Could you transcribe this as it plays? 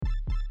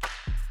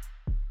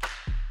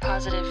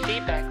Positive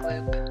feedback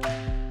loop.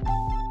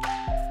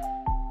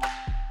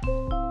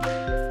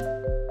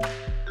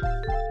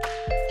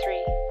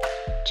 Three,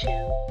 two,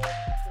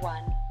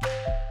 one.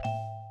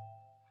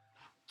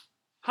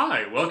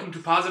 Hi, welcome to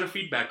Positive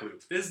Feedback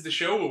Loop. This is the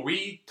show where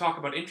we talk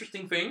about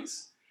interesting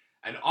things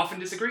and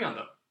often disagree on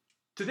them.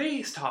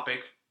 Today's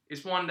topic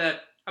is one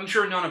that I'm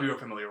sure none of you are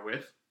familiar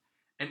with,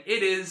 and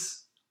it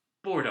is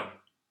boredom.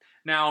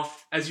 Now,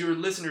 as your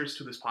listeners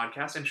to this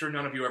podcast, I'm sure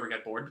none of you ever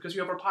get bored because you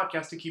have our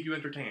podcast to keep you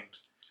entertained.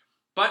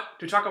 But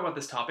to talk about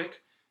this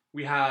topic,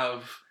 we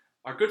have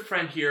our good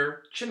friend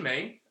here,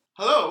 Chinmay,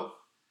 Hello.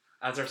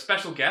 as our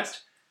special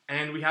guest,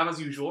 and we have,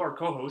 as usual, our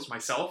co-host,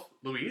 myself,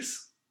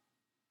 Luis,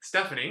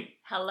 Stephanie,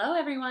 Hello,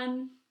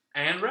 everyone.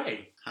 and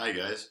Ray. Hi,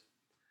 guys.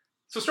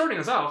 So starting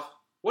us off,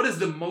 what is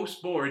the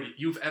most bored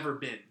you've ever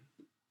been?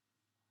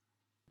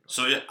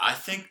 So, yeah, I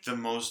think the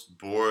most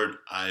bored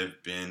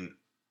I've been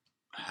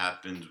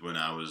happened when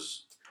I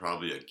was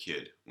probably a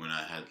kid, when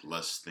I had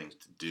less things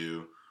to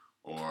do,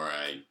 or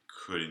I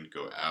couldn't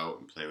go out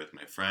and play with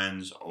my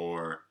friends,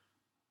 or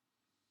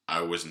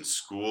I was in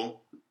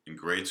school, in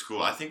grade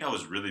school. I think I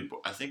was really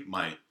I think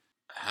I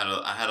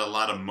had a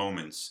lot of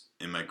moments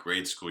in my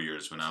grade school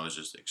years when I was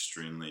just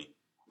extremely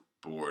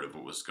bored of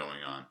what was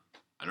going on.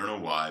 I don't know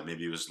why.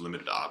 Maybe it was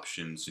limited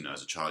options. You know,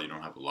 as a child, you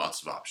don't have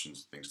lots of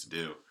options, things to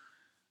do.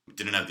 We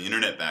didn't have the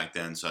internet back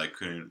then, so I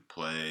couldn't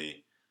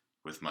play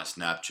with my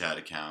Snapchat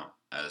account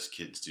as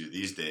kids do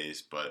these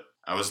days. But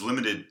I was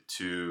limited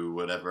to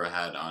whatever I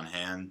had on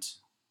hand,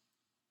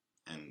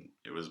 and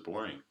it was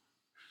boring.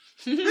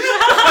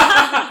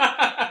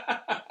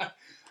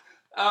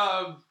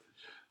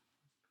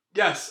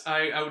 Yes,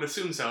 I would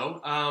assume so.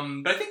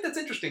 But I think that's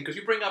interesting because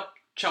you bring up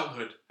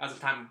childhood as a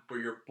time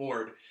where you're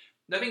bored.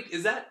 I think,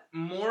 is that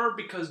more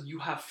because you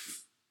have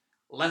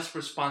less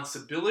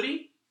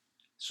responsibility,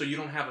 so you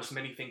don't have as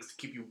many things to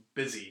keep you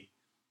busy,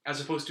 as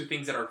opposed to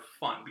things that are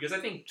fun? Because I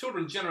think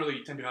children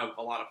generally tend to have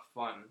a lot of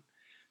fun.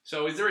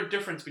 So is there a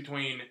difference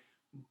between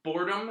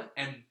boredom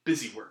and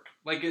busy work,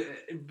 like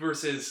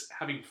versus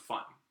having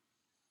fun?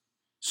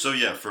 So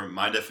yeah, for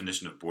my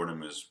definition of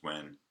boredom is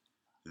when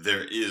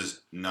there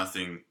is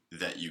nothing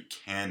that you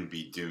can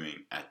be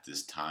doing at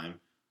this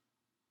time,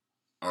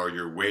 or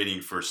you're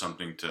waiting for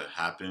something to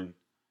happen,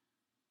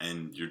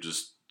 and you're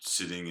just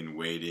sitting and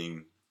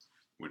waiting,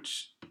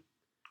 which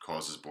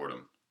causes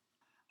boredom.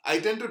 I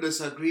tend to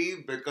disagree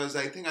because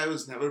I think I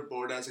was never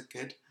bored as a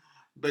kid.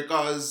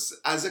 Because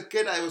as a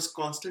kid, I was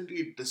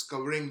constantly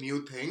discovering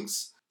new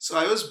things. So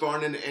I was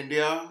born in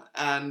India,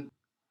 and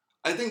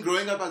I think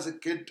growing up as a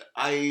kid,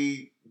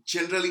 I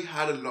generally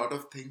had a lot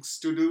of things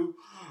to do.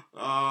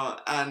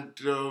 And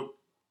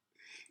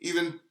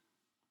even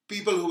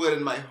people who were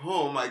in my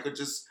home, I could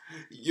just,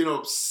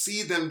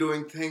 see them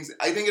doing things.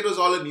 I think it was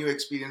all a new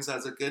experience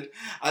as a kid,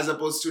 as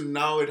opposed to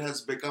now it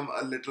has become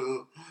a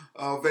little,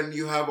 when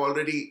you have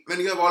already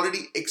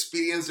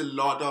experienced a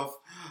lot of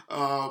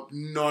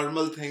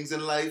normal things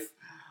in life,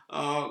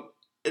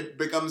 it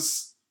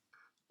becomes,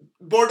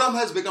 boredom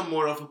has become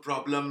more of a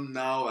problem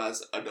now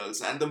as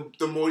adults. And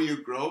the more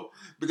you grow,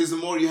 because the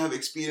more you have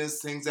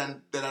experienced things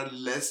and there are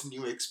less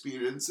new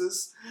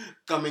experiences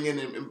coming in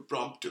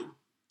impromptu.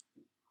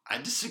 I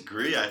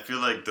disagree. I feel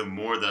like the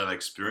more that I've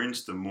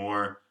experienced, the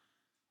more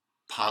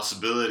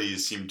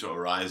possibilities seem to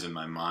arise in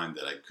my mind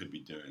that I could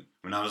be doing.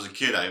 When I was a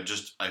kid, I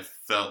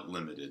felt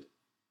limited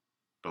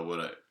by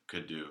what I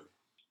could do.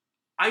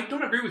 I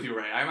don't agree with you,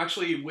 Ray. I'm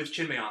actually with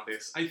Chinmay on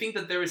this. I think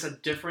that there is a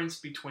difference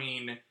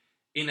between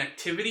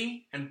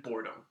inactivity and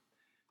boredom.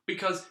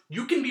 Because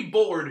you can be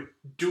bored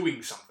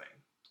doing something.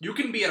 You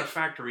can be at a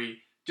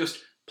factory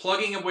just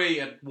plugging away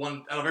at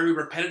a very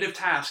repetitive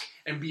task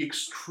and be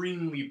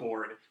extremely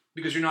bored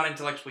because you're not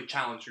intellectually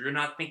challenged or you're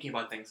not thinking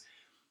about things.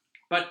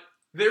 But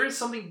there is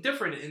something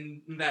different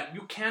in that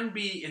you can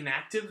be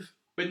inactive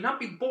but not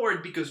be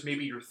bored because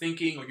maybe you're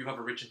thinking or you have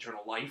a rich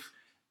internal life.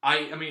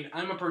 I mean,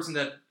 I'm a person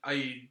that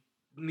I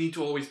need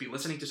to always be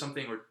listening to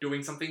something or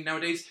doing something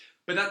nowadays,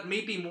 but that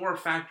may be more a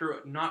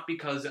factor not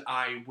because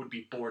I would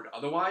be bored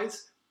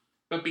otherwise,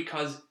 but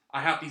because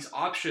I have these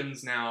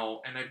options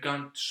now and I've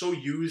gotten so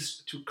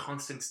used to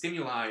constant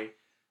stimuli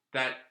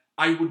that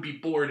I would be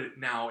bored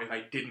now if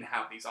I didn't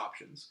have these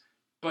options.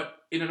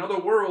 But in another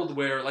world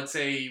where, let's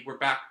say, we're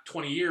back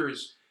 20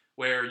 years,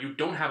 where you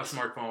don't have a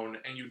smartphone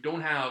and you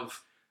don't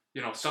have,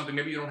 something,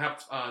 maybe you don't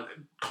have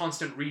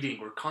constant reading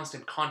or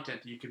constant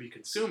content that you could be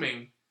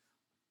consuming,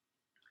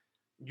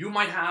 you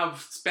might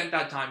have spent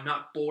that time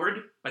not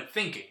bored, but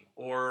thinking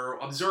or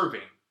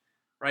observing,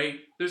 right?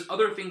 There's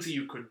other things that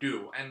you could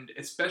do, and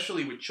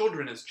especially with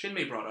children, as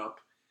Chinmay brought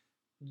up,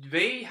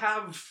 they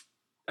have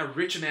a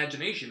rich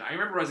imagination. I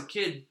remember as a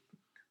kid,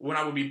 when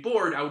I would be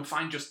bored, I would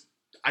find just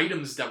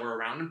items that were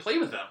around and play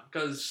with them,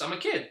 because I'm a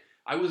kid.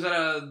 I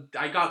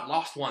got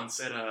lost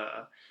once at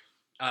a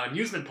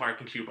amusement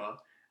park in Cuba.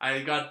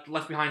 I got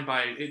left behind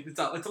by, it's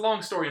a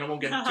long story and I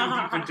won't get too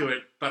deep into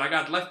it, but I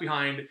got left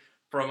behind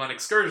from an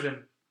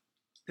excursion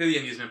to the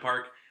amusement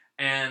park,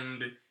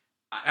 and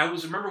I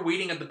remember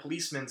waiting at the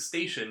policeman's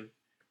station,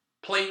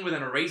 playing with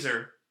an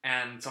eraser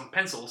and some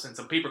pencils and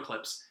some paper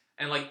clips,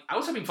 And like, I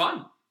was having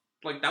fun.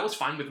 Like, that was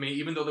fine with me,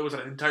 even though there was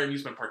an entire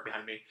amusement park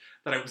behind me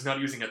that I was not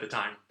using at the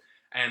time.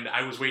 And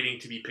I was waiting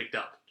to be picked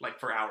up, like,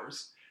 for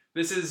hours.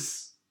 This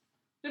is,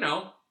 you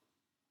know,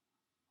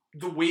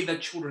 the way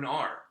that children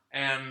are.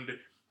 And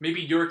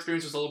maybe your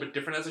experience was a little bit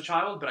different as a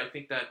child, but I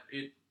think that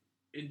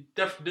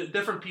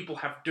different people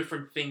have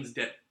different things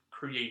that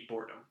create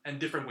boredom and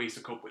different ways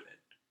to cope with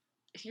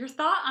it. Your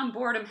thought on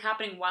boredom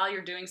happening while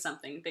you're doing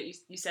something that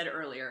you said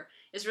earlier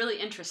is really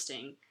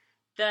interesting.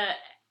 The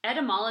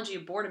etymology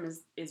of boredom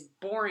is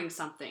boring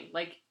something,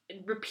 like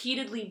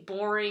repeatedly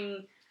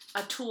boring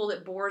a tool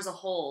that bores a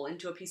hole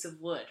into a piece of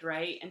wood,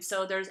 right? And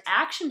so there's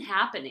action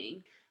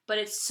happening, but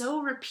it's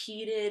so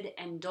repeated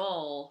and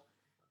dull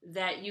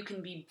that you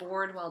can be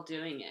bored while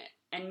doing it.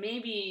 And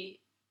maybe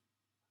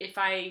if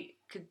I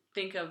could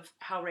think of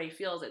how Ray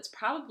feels, it's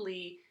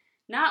probably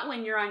not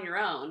when you're on your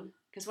own,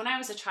 because when I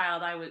was a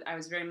child, I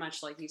was very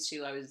much like these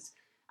two.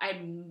 I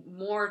had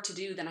more to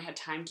do than I had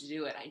time to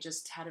do it. I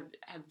just had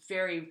a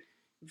very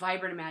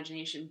vibrant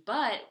imagination.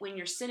 But when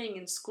you're sitting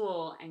in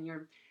school and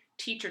your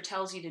teacher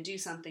tells you to do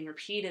something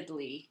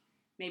repeatedly,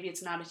 maybe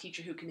it's not a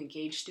teacher who can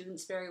engage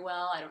students very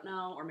well, I don't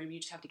know, or maybe you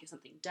just have to get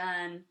something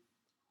done.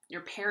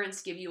 Your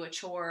parents give you a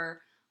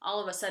chore. All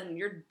of a sudden,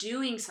 you're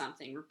doing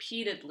something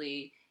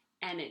repeatedly,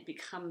 and it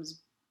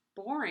becomes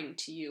boring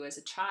to you as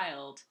a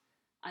child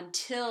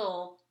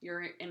until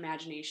your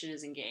imagination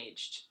is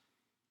engaged.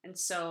 And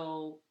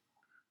so,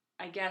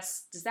 I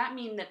guess, does that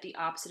mean that the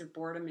opposite of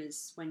boredom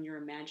is when your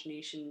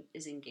imagination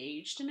is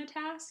engaged in a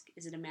task?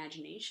 Is it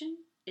imagination?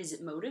 Is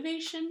it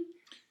motivation?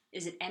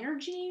 Is it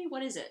energy?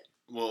 What is it?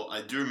 Well,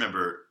 I do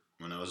remember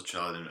when I was a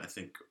child, and I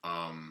think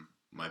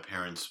my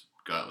parents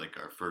got like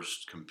our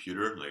first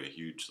computer, like a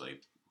huge,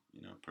 like,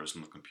 you know,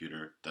 personal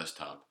computer,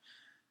 desktop.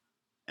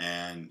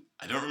 And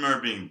I don't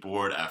remember being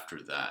bored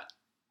after that.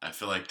 I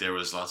feel like there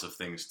was lots of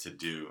things to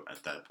do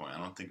at that point. I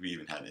don't think we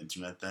even had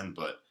internet then,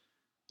 but,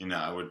 you know,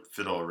 I would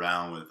fiddle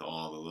around with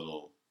all the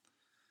little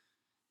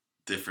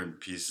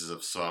different pieces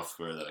of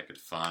software that I could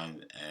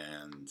find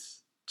and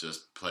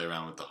just play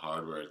around with the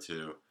hardware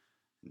too.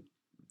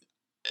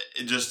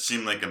 It just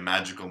seemed like a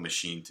magical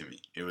machine to me.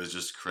 It was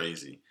just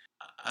crazy.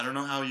 I don't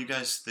know how you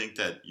guys think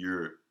that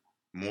you're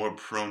more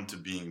prone to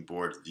being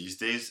bored these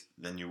days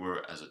than you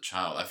were as a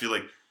child. I feel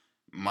like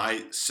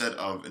my set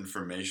of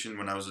information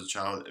when I was a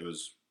child, it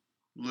was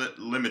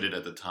limited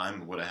at the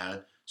time of what I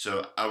had.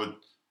 So I would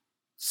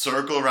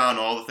circle around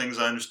all the things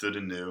I understood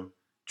and knew,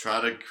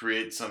 try to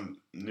create some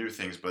new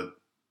things, but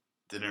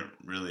didn't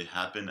really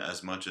happen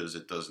as much as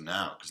it does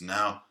now. Because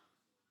now,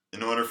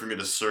 in order for me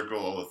to circle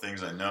all the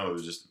things I know,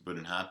 it just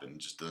wouldn't happen. It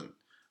just doesn't.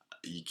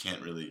 You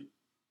can't really.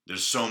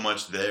 There's so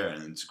much there,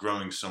 and it's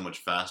growing so much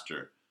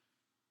faster.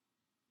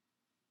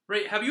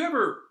 Ray, have you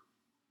ever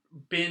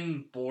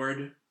been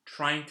bored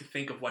trying to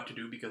think of what to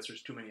do because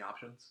there's too many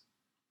options?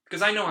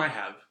 Because I know I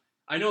have.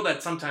 I know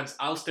that sometimes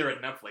I'll stare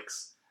at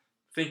Netflix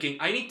thinking,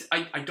 I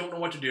don't know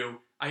what to do.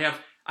 I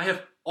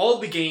have all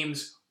the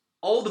games,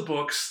 all the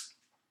books,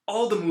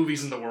 all the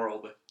movies in the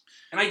world,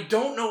 and I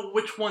don't know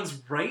which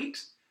one's right,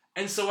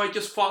 and so I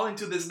just fall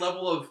into this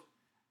level of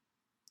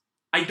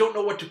I don't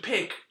know what to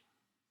pick,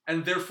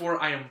 and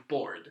therefore I am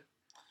bored.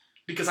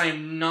 Because I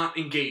am not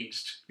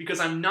engaged. Because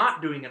I'm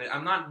not doing it.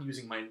 I'm not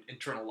using my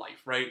internal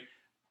life, right?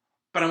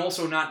 But I'm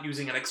also not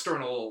using an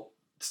external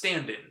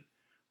stand-in.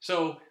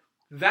 So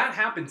that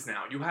happens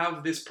now. You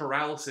have this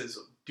paralysis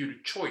due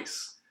to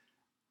choice.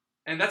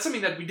 And that's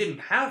something that we didn't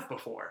have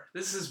before.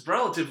 This is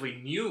relatively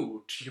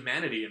new to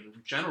humanity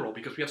in general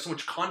because we have so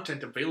much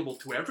content available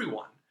to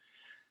everyone.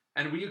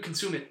 And we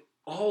consume it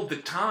all the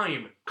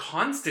time,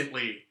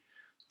 constantly.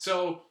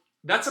 So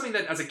that's something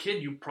that as a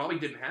kid you probably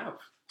didn't have.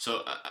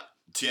 So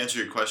to answer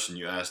your question,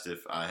 you asked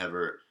if I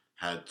ever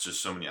had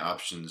just so many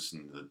options,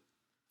 and the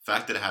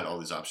fact that I had all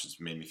these options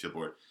made me feel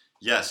bored.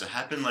 Yes, it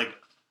happened like,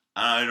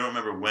 I don't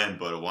remember when,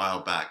 but a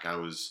while back. I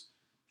was,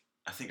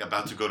 I think,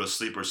 about to go to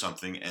sleep or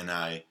something, and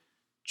I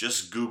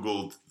just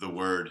Googled the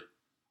word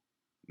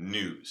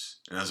news.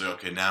 And I was like,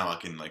 okay, now I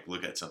can like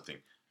look at something.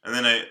 And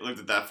then I looked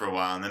at that for a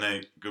while, and then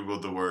I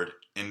Googled the word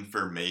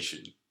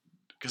information.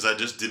 Because I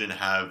just didn't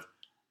have,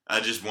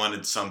 I just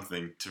wanted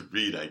something to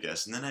read, I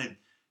guess. And then I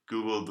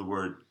Googled the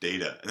word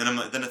data. And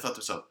then then I thought to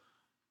myself,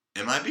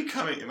 am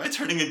I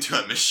turning into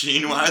a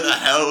machine? Why the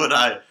hell would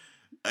I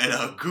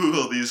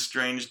Google these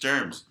strange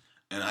terms?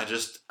 And I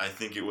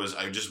think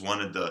I just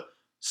wanted the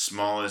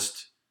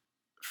smallest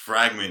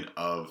fragment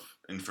of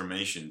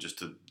information just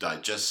to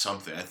digest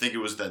something. I think it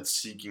was that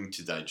seeking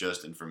to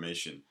digest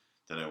information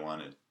that I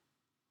wanted.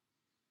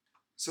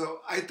 So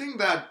I think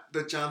that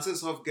the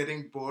chances of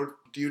getting bored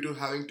due to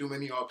having too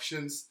many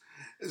options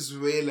is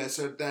way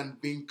lesser than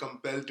being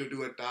compelled to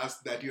do a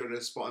task that you're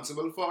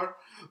responsible for,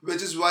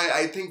 which is why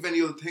I think when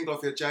you'll think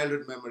of your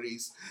childhood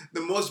memories,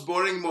 the most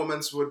boring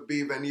moments would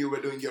be when you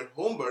were doing your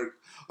homework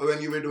or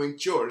when you were doing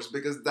chores,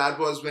 because that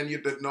was when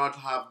you did not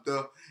have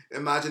the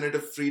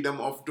imaginative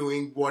freedom of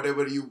doing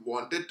whatever you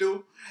wanted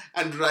to.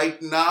 And right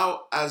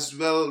now as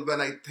well, when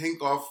I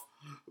think of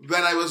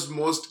when I was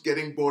most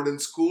getting bored in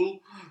school,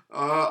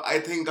 I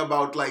think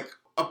about like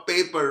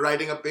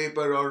writing a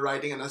paper or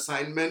writing an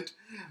assignment.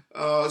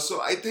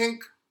 So I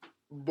think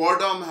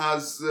boredom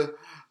has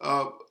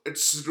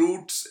its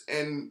roots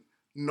in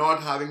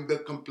not having the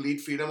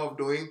complete freedom of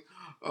doing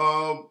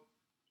uh,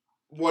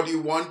 what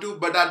you want to.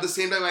 But at the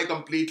same time, I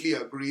completely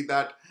agree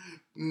that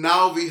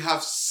now we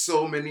have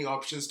so many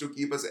options to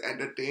keep us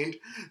entertained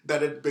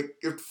that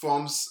it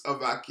forms a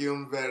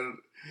vacuum where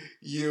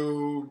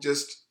you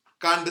just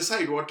can't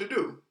decide what to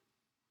do.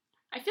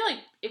 I feel like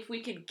if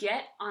we could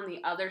get on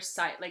the other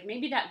side, like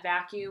maybe that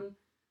vacuum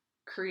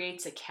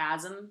creates a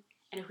chasm,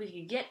 and if we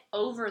could get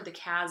over the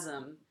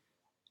chasm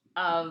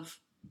of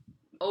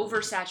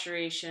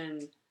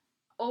oversaturation,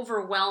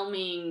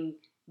 overwhelming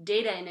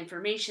data and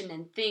information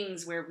and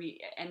things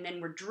and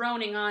then we're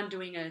droning on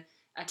doing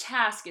a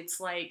task, it's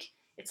like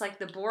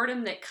the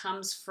boredom that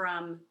comes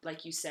from,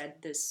 like you said,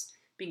 this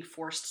being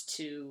forced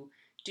to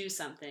do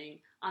something.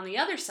 On the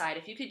other side,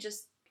 if you could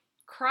just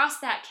cross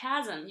that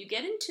chasm, you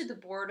get into the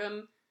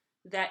boredom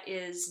that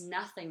is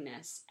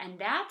nothingness. And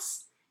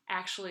that's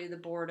actually the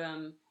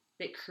boredom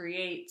that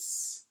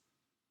creates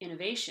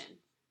innovation.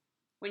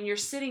 When you're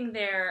sitting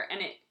there, and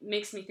it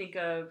makes me think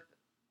of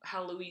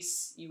how,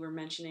 Luis, you were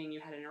mentioning you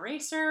had an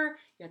eraser,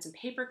 you had some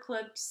paper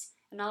clips,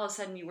 and all of a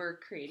sudden you were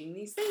creating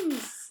these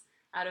things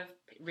out of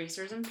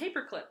erasers and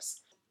paper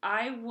clips.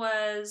 I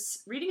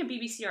was reading a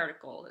BBC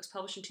article that was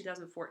published in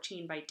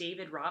 2014 by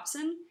David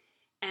Robson,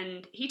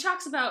 and he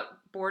talks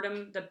about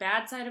boredom, the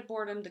bad side of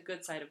boredom, the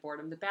good side of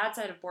boredom. The bad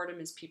side of boredom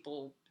is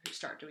people who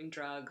start doing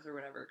drugs or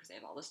whatever because they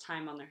have all this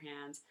time on their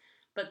hands.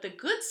 But the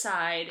good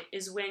side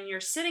is when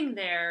you're sitting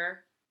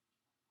there,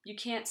 you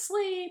can't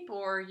sleep,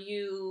 or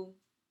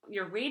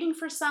you're waiting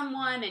for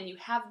someone and you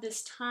have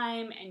this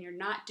time and you're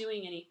not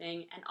doing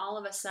anything, and all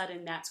of a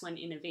sudden that's when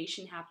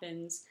innovation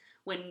happens,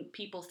 when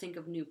people think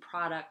of new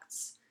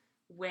products,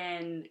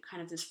 when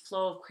kind of this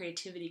flow of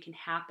creativity can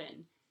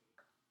happen.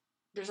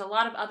 There's a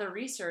lot of other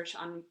research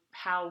on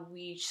how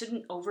we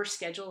shouldn't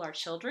overschedule our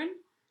children,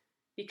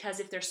 because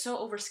if they're so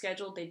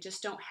overscheduled, they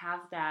just don't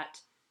have that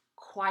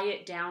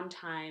quiet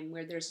downtime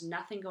where there's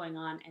nothing going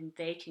on and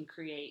they can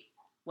create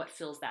what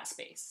fills that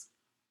space.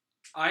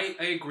 I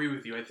agree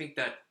with you. I think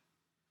that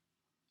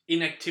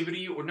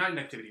inactivity, or not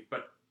inactivity,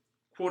 but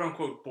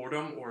quote-unquote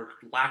boredom or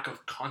lack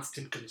of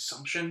constant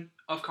consumption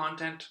of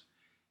content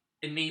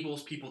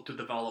enables people to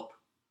develop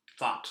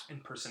thought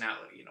and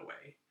personality in a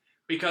way.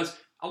 Because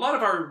a lot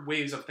of our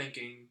ways of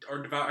thinking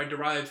are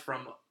derived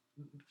from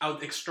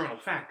external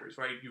factors,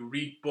 right? You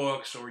read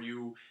books or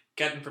you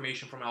get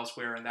information from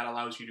elsewhere, and that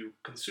allows you to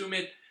consume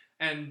it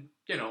and,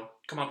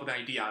 come up with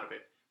an idea out of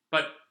it.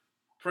 But,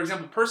 for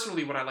example,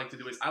 personally, what I like to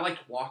do is I like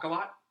to walk a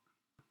lot.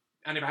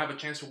 And if I have a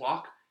chance to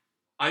walk,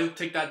 I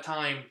take that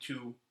time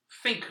to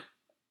think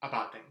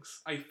about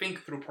things. I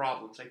think through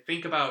problems. I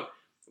think about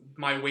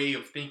my way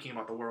of thinking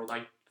about the world.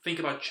 I think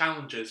about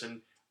challenges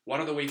and what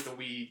are the ways that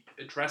we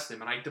address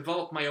them. And I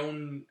develop my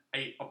own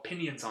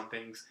opinions on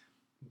things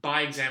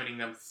by examining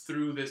them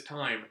through this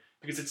time.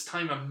 Because it's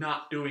time I'm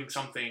not doing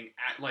something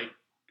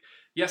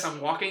yes,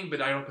 I'm walking,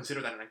 but I don't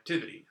consider that an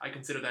activity. I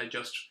consider that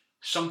just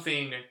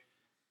something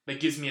that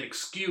gives me an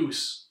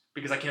excuse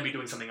because I can't be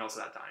doing something else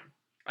at that time.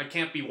 I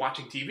can't be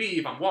watching TV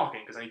if I'm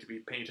walking because I need to be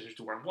paying attention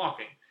to where I'm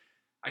walking.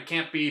 I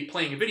can't be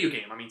playing a video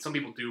game. I mean, some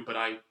people do, but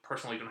I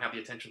personally don't have the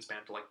attention span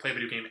to play a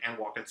video game and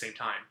walk at the same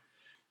time.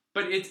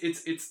 But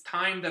it's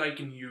time that I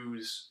can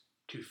use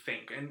to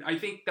think. And I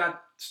think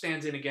that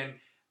stands in, again,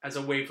 as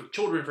a way for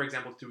children, for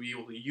example, to be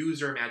able to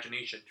use their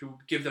imagination, to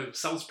give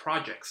themselves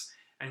projects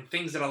and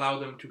things that allow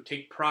them to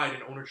take pride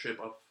and ownership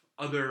of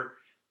other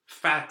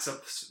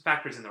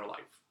factors in their life.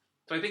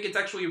 So I think it's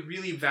actually a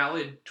really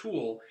valid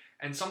tool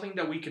and something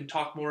that we can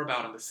talk more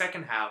about in the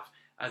second half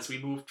as we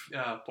move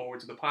forward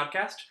to the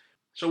podcast.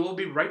 So we'll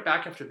be right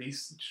back after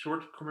these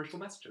short commercial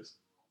messages.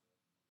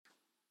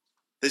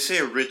 They say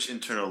a rich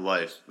internal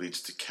life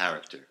leads to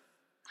character.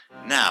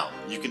 Now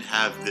you can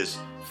have this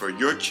for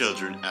your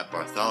children at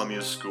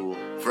Bartholomew School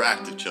for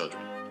Active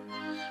Children,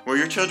 where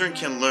your children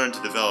can learn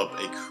to develop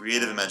a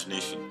creative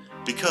imagination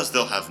because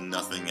they'll have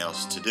nothing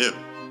else to do.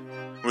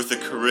 With a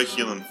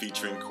curriculum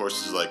featuring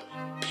courses like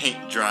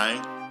paint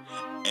drying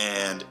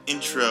and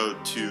intro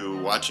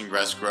to watching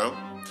grass grow,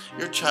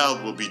 your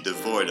child will be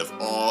devoid of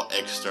all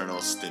external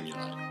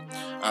stimuli.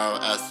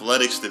 Our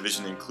athletics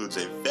division includes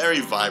a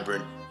very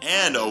vibrant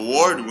and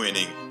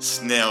award-winning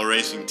snail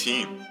racing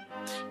team.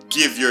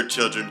 Give your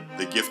children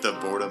the gift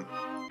of boredom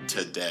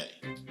today.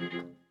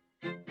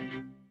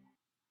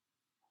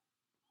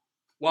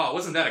 Wow,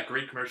 wasn't that a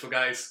great commercial,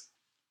 guys?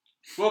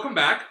 Welcome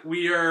back.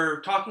 We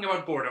are talking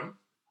about boredom,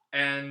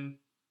 and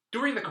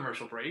during the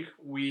commercial break,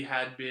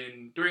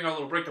 during our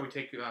little break that we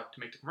take to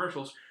make the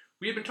commercials,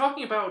 we had been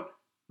talking about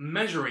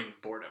measuring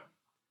boredom.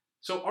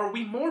 So are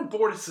we more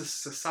bored as a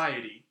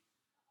society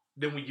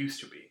than we used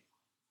to be?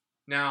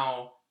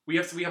 Now, we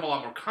have a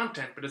lot more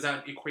content, but does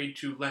that equate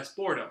to less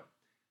boredom?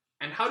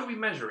 And how do we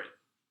measure it?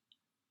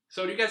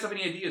 So do you guys have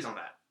any ideas on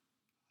that?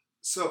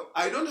 So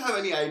I don't have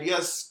any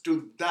ideas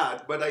to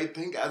that, but I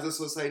think as a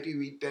society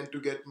we tend to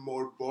get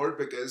more bored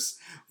because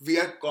we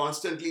are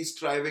constantly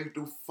striving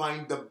to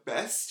find the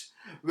best,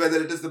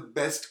 whether it is the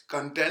best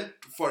content.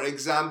 For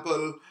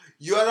example,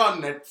 you are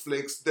on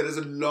Netflix, there is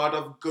a lot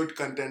of good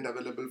content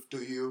available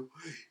to you.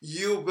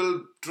 You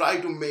will try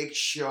to make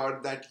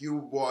sure that you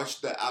watch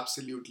the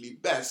absolutely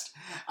best,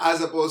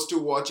 as opposed to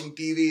watching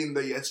TV in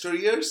the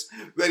yesteryears,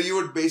 where you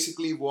would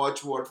basically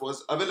watch what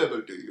was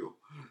available to you.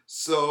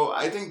 So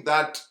I think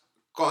that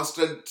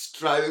constant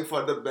striving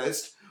for the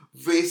best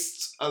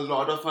wastes a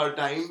lot of our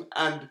time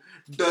and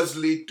does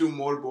lead to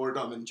more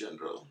boredom in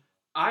general.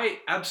 I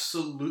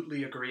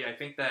absolutely agree. I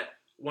think that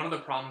one of the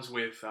problems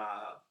with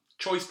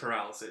choice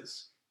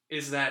paralysis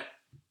is that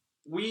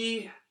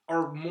we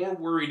are more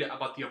worried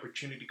about the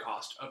opportunity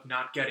cost of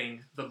not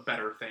getting the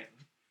better thing.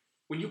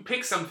 When you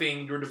pick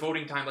something, you're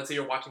devoting time, let's say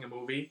you're watching a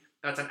movie,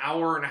 that's an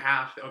hour and a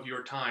half of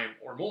your time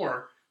or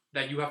more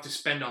that you have to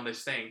spend on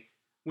this thing.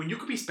 When you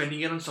could be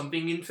spending it on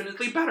something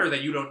infinitely better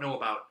that you don't know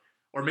about.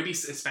 Or maybe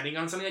spending it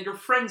on something that your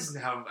friends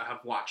have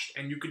watched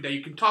and that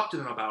you can talk to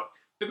them about.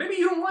 But maybe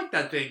you don't like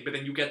that thing, but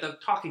then you get the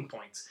talking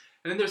points.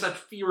 And then there's that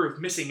fear of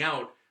missing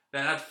out,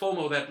 that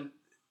FOMO that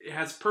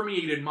has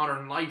permeated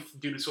modern life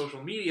due to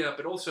social media,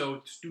 but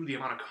also just due to the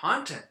amount of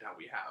content that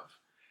we have.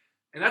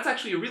 And that's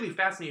actually a really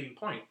fascinating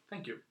point.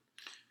 Thank you.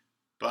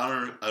 But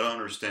I don't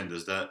understand.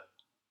 Does that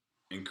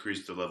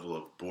increase the level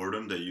of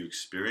boredom that you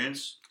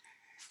experience?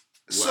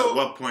 At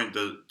what point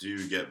do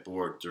you get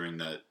bored during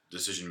that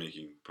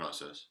decision-making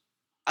process?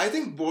 I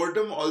think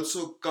boredom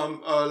also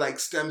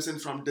stems in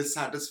from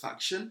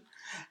dissatisfaction,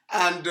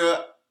 and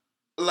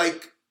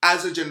like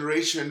as a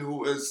generation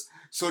who is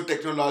so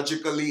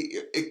technologically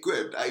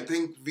equipped, I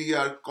think we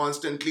are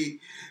constantly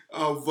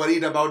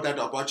worried about that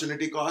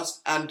opportunity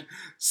cost. And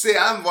say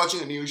I'm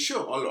watching a new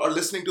show or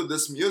listening to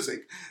this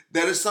music,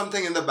 there is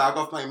something in the back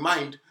of my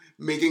mind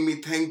making me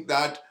think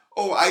that,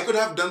 oh, I could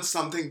have done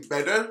something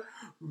better,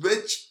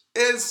 which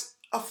is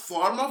a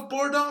form of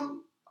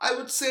boredom, I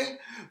would say,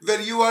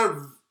 where you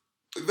are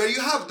where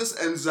you have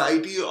this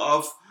anxiety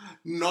of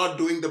not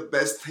doing the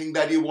best thing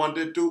that you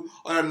wanted to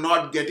or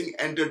not getting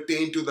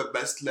entertained to the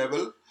best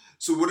level.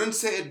 So wouldn't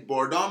say it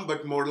boredom,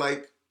 but more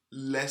like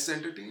less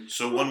entertained.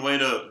 So one way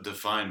to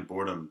define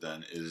boredom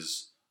then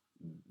is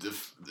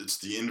it's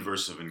the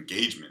inverse of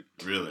engagement,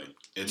 really.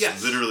 It's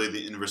Yes. literally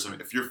the inverse of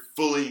if you're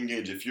fully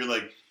engaged, if you're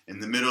like in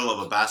the middle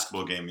of a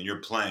basketball game and you're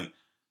playing,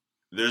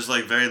 there's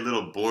like very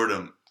little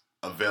boredom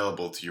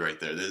available to you right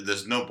there.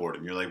 There's no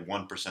boredom. You're like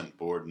 1%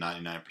 bored,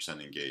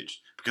 99% engaged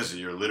because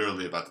you're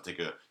literally about to take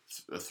a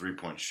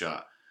 3-point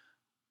shot.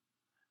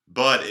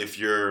 But if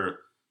you're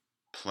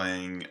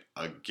playing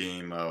a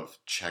game of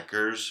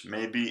checkers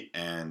maybe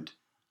and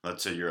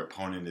let's say your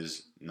opponent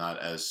is not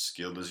as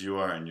skilled as you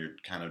are and you're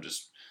kind of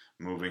just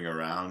moving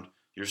around,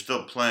 you're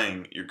still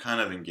playing, you're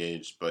kind of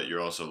engaged, but you're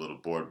also a little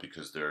bored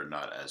because they're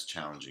not as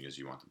challenging as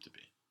you want them to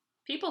be.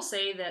 People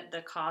say that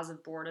the cause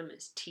of boredom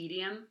is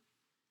tedium,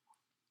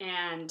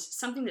 and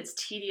something that's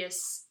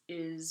tedious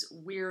is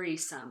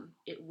wearisome.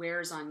 It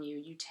wears on you.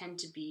 You tend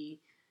to be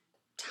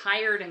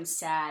tired and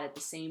sad at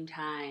the same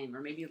time,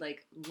 or maybe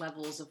like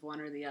levels of one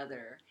or the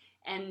other.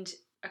 And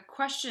a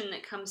question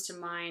that comes to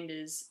mind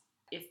is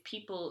if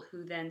people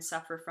who then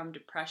suffer from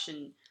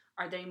depression,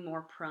 are they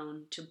more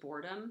prone to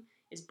boredom?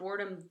 Is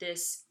boredom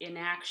this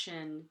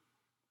inaction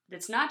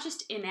that's not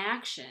just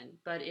inaction,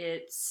 but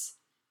it's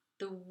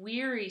the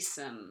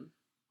wearisome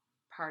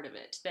part of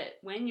it? That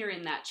when you're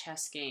in that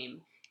chess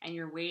game and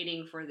you're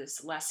waiting for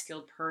this less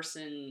skilled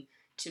person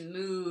to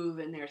move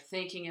and they're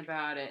thinking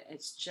about it,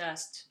 it's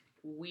just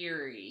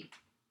weary.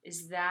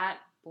 Is that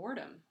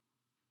boredom?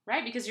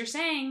 Right? Because you're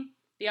saying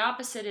the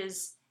opposite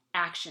is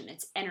action,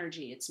 it's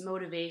energy, it's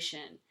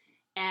motivation.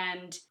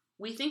 And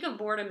we think of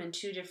boredom in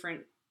two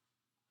different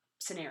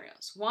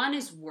scenarios. One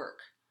is work.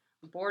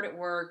 I'm bored at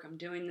work, I'm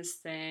doing this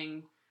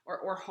thing,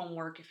 or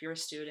homework if you're a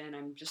student,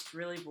 I'm just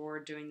really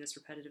bored doing this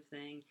repetitive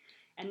thing.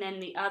 And then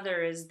the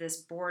other is this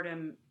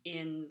boredom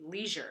in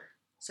leisure.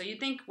 So you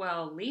think,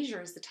 well,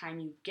 leisure is the time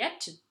you get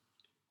to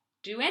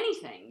do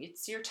anything.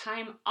 It's your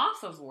time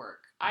off of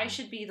work. I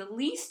should be the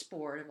least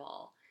bored of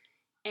all.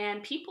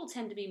 And people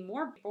tend to be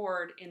more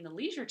bored in the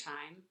leisure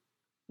time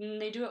than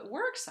they do at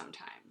work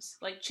sometimes.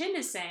 Like Chin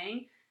is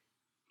saying,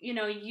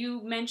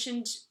 you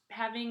mentioned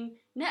having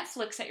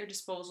Netflix at your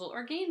disposal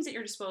or games at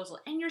your disposal,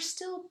 and you're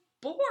still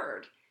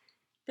bored.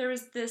 There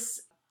was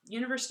this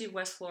University of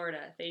West Florida.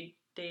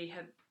 They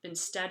have been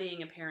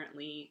studying,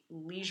 apparently,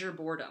 leisure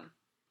boredom,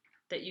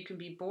 that you can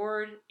be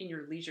bored in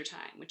your leisure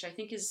time, which I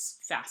think is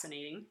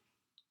fascinating.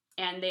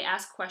 And they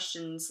ask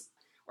questions,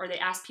 or they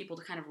ask people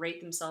to kind of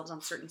rate themselves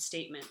on certain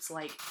statements,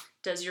 like,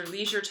 does your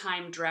leisure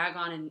time drag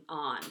on and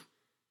on?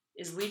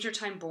 Is leisure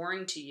time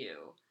boring to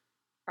you?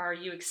 Are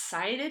you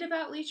excited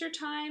about leisure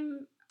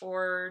time,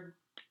 or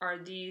are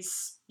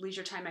these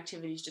leisure time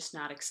activities just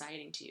not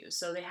exciting to you?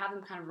 So they have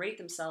them kind of rate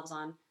themselves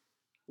on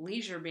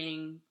leisure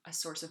being a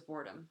source of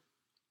boredom.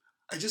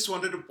 I just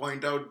wanted to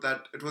point out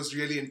that it was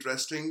really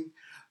interesting,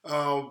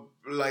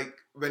 like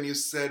when you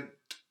said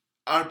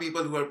are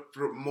people who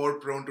are more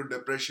prone to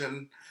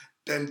depression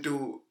tend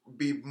to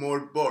be more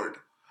bored.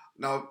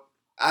 Now,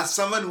 as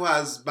someone who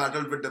has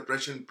battled with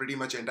depression pretty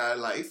much entire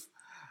life,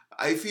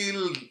 I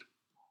feel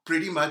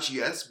pretty much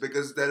yes,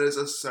 because there is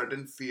a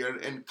certain fear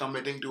in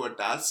committing to a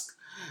task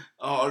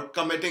or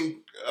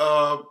committing,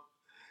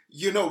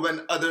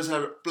 when others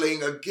are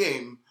playing a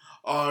game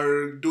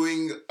or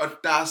doing a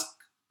task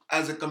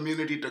as a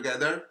community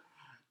together.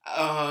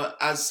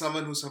 As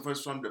someone who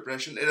suffers from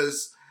depression,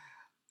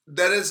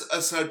 there is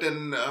a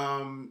certain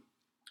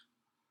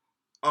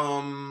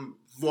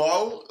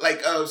wall,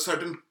 like a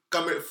certain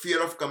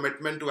fear of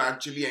commitment to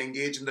actually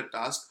engage in the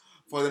task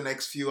for the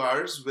next few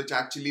hours, which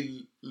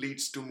actually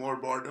leads to more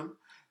boredom.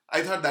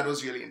 I thought that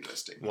was really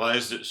interesting. Why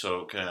is it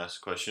so? Can I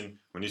ask a question?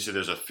 When you say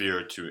there's a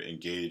fear to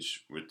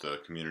engage with the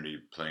community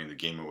playing the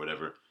game or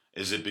whatever,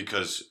 is it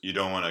because you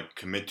don't want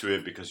to commit to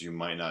it because you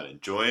might not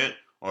enjoy it,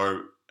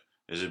 or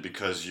is it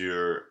because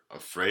you're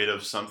afraid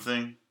of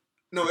something?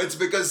 No, it's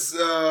because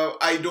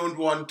I don't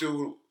want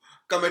to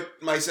commit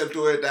myself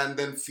to it and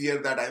then fear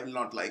that I will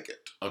not like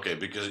it. Okay,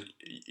 because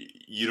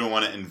you don't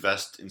want to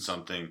invest in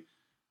something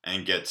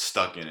and get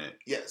stuck in it.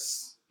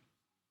 Yes.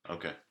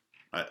 Okay.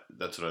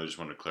 That's what I just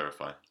wanted to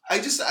clarify. I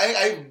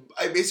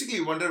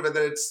basically wonder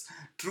whether it's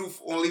true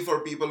only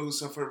for people who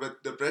suffer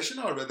with depression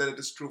or whether it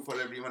is true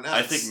for everyone else.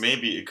 I think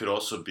maybe it could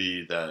also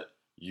be that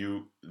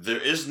there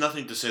is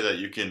nothing to say that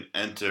you can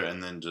enter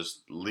and then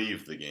just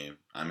leave the game.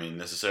 I mean,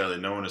 necessarily,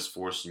 no one is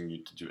forcing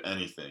you to do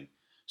anything.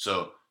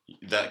 So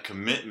that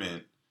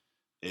commitment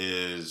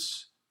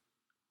is...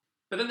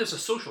 But then there's a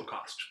social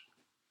cost.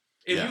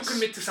 If Yes. you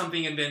commit to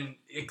something and then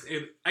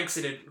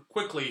exit it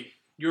quickly,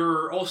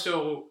 you're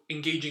also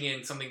engaging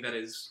in something that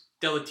is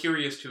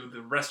deleterious to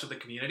the rest of the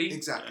community.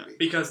 Exactly.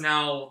 Because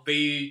now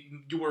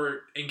you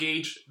were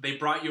engaged, they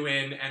brought you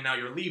in, and now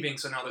you're leaving,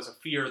 so now there's a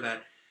fear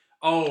that,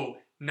 oh,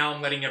 now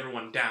I'm letting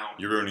everyone down.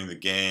 You're ruining the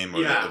game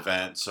or Yeah. the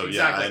event. So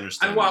Exactly. yeah, I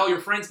understand. And while your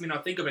friends may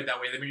not think of it that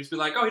way, they may just be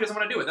like, oh, he doesn't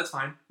want to do it, that's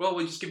fine. Well,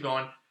 we just keep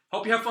going.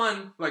 Hope you have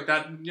fun. Like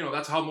that,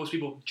 that's how most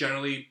people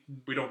generally,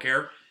 we don't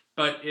care.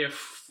 But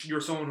if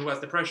you're someone who has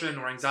depression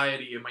or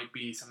anxiety, it might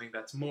be something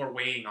that's more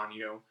weighing on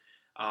you.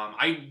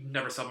 I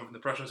never suffered from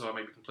depression, so I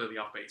might be completely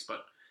off base,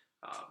 but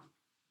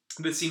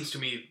this seems to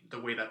me the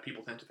way that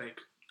people tend to think.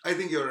 I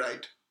think you're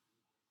right.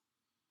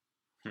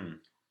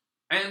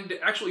 And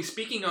actually,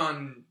 speaking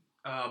on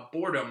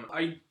boredom,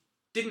 I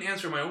didn't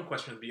answer my own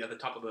question at the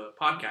top of the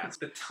podcast.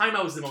 The time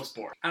I was the most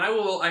bored. And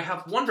I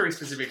have one very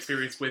specific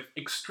experience with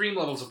extreme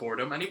levels of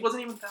boredom, and it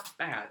wasn't even that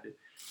bad.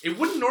 It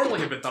wouldn't normally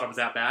have been thought of as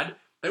that bad.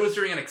 That was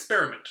during an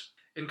experiment.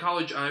 In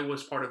college, I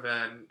was part of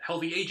a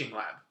healthy aging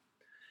lab.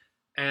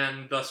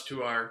 And thus,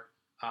 to our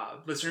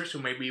listeners who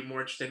may be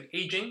more interested in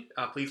aging,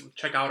 please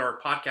check out our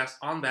podcast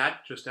on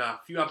that just a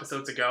few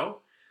episodes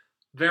ago.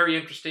 Very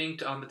interesting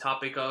on the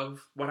topic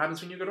of what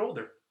happens when you get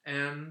older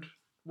and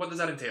what does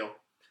that entail.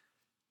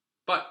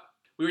 But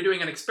we were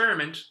doing an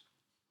experiment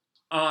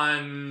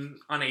on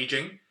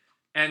aging,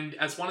 and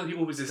as one of the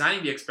people who was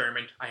designing the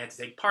experiment, I had to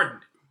take part in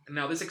it.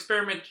 Now, this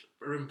experiment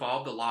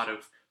involved a lot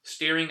of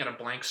staring at a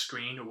blank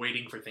screen,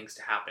 waiting for things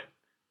to happen.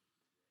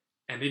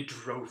 And it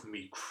drove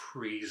me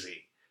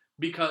crazy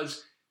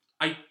because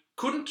I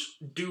couldn't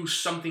do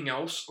something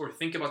else or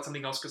think about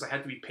something else because I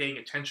had to be paying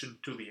attention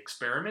to the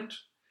experiment.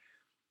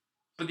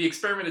 But the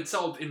experiment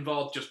itself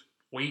involved just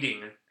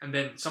waiting, and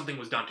then something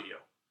was done to you.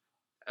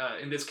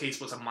 In this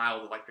case, was a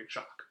mild electric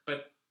shock.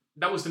 But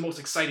that was the most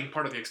exciting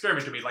part of the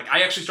experiment to me. Like,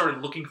 I actually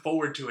started looking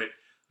forward to it.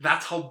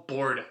 That's how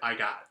bored I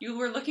got. You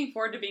were looking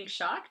forward to being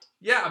shocked?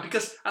 Yeah,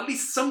 because at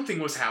least something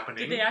was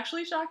happening. Did they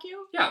actually shock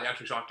you? Yeah, they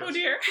actually shocked us. Oh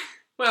dear.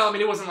 Well, I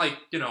mean, it wasn't like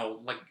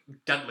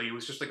deadly. It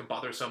was just like a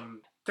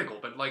bothersome tickle.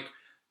 But like,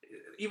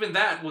 even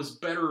that was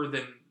better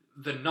than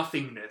the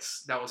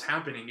nothingness that was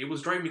happening. It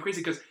was driving me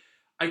crazy because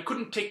I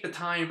couldn't take the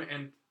time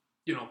and,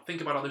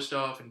 think about other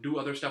stuff and do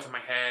other stuff in my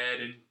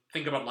head and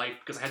think about life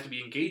because I had to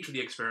be engaged with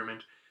the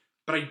experiment.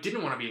 But I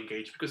didn't want to be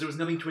engaged because there was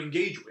nothing to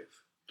engage with.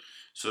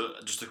 So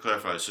just to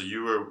clarify, so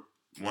you were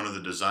one of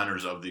the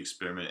designers of the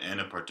experiment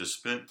and a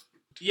participant?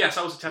 Yes,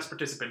 I was a test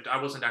participant.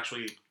 I wasn't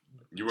actually...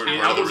 You weren't I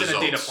part of the wasn't a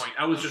data results. point.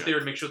 I was just Okay. there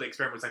to make sure the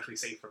experiment was actually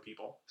safe for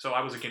people. So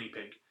I was a guinea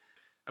pig.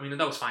 I mean,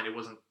 that was fine. It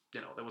wasn't,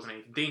 there wasn't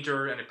any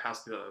danger, and it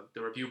passed the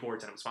review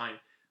boards, and it was fine.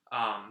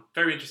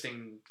 Very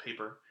interesting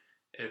paper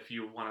if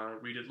you want to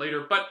read it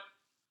later. But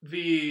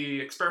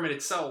the experiment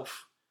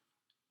itself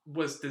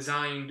was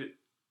designed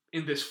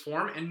in this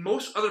form, and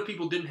most other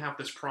people didn't have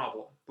this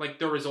problem. Like,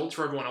 the results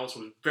for everyone else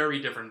was very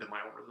different than my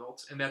own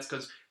results, and that's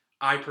because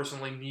I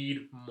personally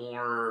need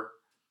more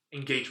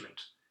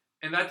engagement.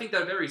 And I think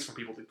that varies from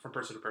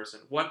person to person.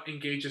 What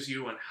engages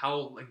you and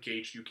how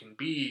engaged you can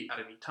be at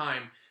any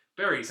time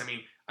varies. I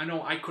mean, I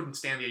know I couldn't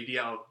stand the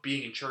idea of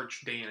being in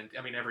church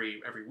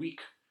every week.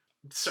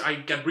 So I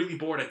get really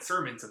bored at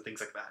sermons and things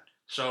like that.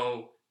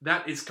 So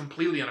that is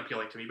completely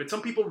unappealing to me. But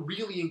some people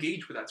really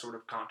engage with that sort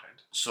of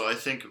content. So I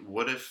think,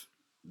 what if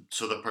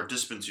so the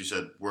participants you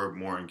said were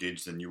more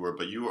engaged than you were,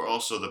 but you were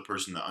also the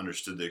person that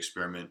understood the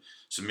experiment.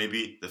 So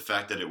maybe the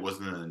fact that it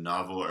wasn't a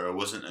novel or it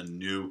wasn't a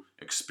new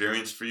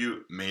experience for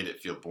you made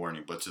it feel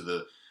boring. But to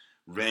the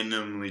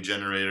randomly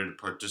generated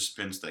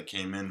participants that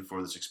came in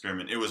for this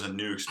experiment, it was a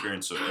new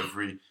experience. So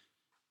every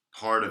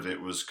part of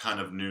it was kind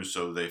of new,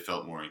 so they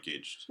felt more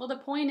engaged. Well, the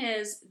point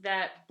is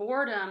that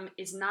boredom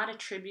is not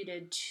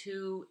attributed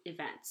to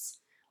events.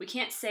 We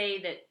can't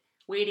say that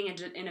waiting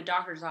in a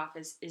doctor's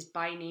office is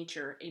by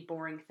nature a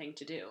boring thing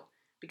to do,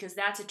 because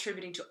that's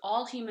attributing to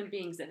all human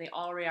beings that they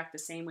all react the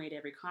same way to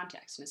every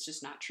context, and it's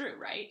just not true,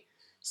 right?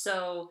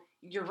 So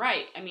you're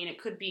right. I mean, it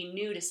could be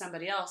new to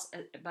somebody else,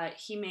 but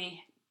he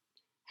may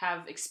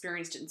have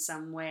experienced it in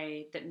some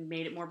way that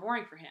made it more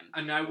boring for him.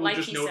 And I will Like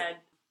just he note, said,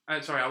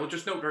 I will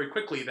just note very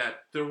quickly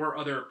that there were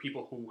other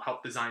people who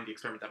helped design the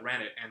experiment that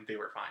ran it, and they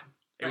were fine.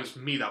 It was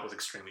me that was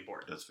extremely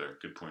bored. That's fair.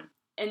 Good point.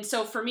 and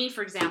so for me,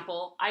 for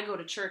example, I go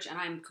to church and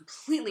I'm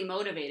completely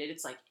motivated.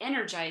 It's like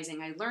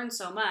energizing. I learn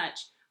so much.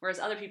 Whereas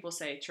other people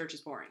say church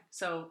is boring.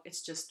 So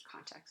it's just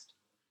context.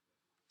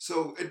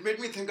 So it made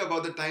me think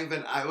about the time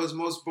when I was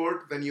most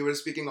bored, when you were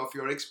speaking of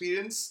your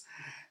experience.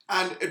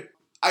 And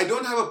I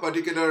don't have a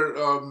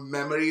particular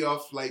memory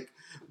of like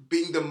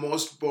being the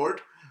most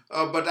bored,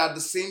 but at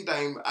the same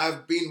time,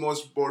 I've been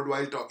most bored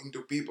while talking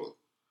to people.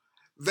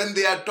 When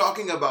they are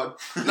talking about,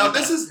 now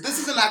this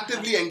is an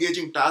actively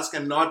engaging task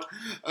and not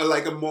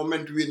like a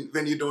moment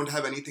when you don't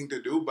have anything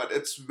to do, but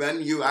it's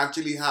when you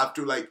actually have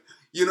to like,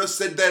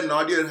 sit there,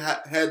 nod your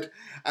head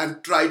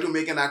and try to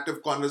make an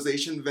active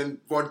conversation when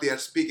what they are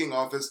speaking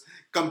of is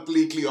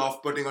completely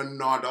off-putting or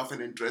not of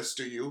an interest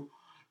to you.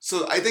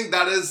 So I think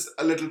that is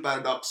a little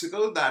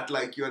paradoxical that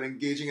like you're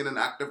engaging in an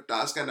active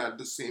task and at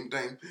the same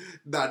time,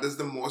 that is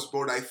the most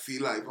bored I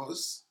feel I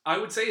was. I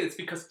would say it's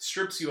because it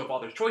strips you of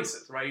other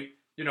choices, right?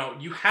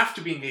 You have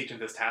to be engaged in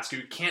this task.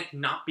 You can't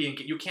not be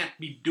engaged. You can't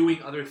be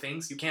doing other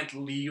things. You can't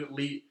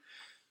you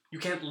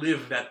can't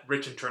live that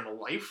rich internal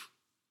life,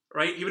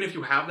 right? Even if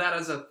you have that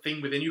as a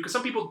thing within you, because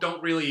some people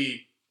don't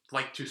really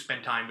like to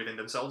spend time within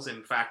themselves.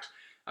 In fact,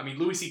 I mean,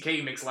 Louis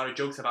C.K. makes a lot of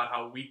jokes about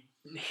how we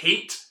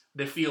hate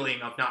the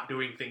feeling of not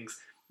doing things.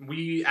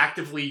 We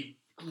actively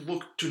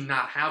look to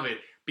not have it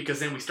because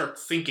then we start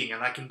thinking,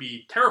 and that can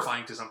be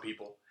terrifying to some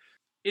people.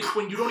 It's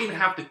when you don't even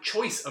have the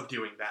choice of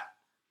doing that.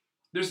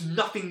 There's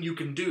nothing you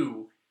can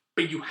do,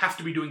 but you have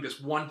to be doing this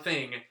one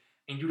thing,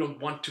 and you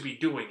don't want to be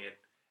doing it.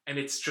 And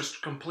it's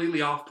just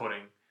completely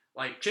off-putting.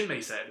 Like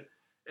Chinmay said,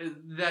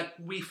 that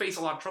we face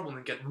a lot of trouble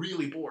and get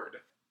really bored.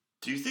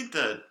 Do you think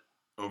that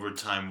over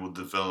time we'll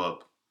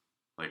develop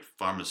like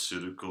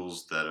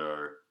pharmaceuticals that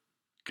are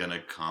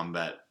gonna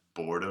combat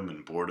boredom,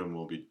 and boredom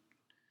will be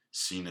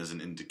seen as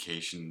an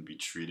indication to be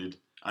treated?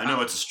 I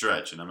know it's a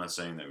stretch, and I'm not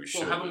saying that we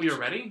should. Well, haven't we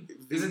already?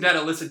 Isn't that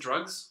illicit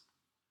drugs?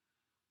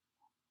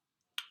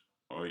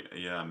 Oh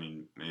yeah, I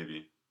mean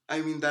maybe.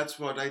 I mean, that's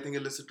what I think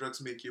illicit drugs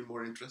make you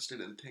more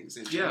interested in things.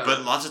 In Yeah. general.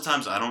 But lots of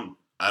times I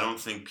don't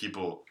think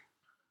people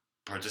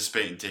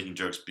participate in taking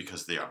drugs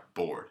because they are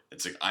bored.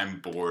 It's like, I'm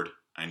bored,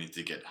 I need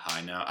to get high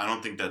now. I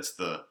don't think that's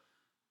the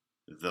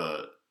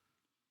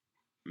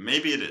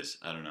maybe it is.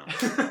 I don't know.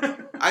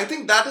 I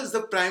think that is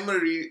the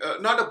primary,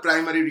 not a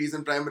primary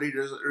reason. Primary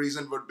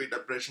reason would be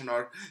depression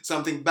or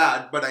something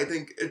bad. But I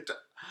think it.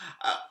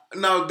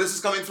 Now, this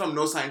is coming from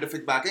no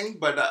scientific backing,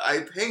 but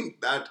I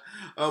think that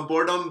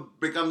boredom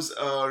becomes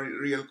a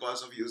real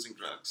cause of using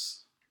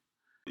drugs.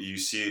 You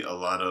see a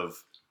lot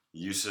of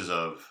uses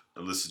of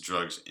illicit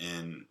drugs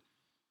in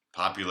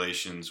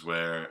populations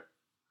where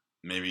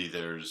maybe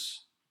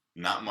there's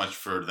not much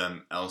for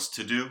them else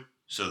to do,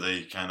 so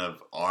they kind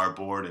of are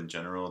bored in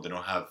general. They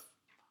don't have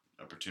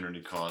opportunity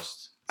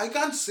cost. I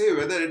can't say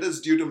whether it is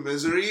due to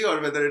misery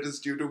or whether it is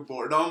due to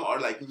boredom or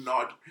like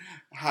not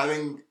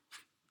having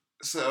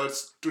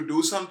to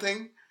do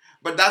something.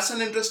 But that's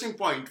an interesting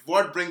point.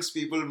 What brings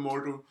people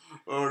more to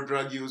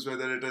drug use,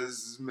 whether it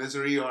is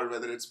misery or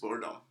whether it's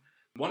boredom?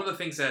 One of the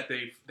things that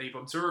they've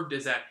observed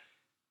is that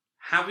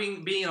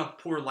being in a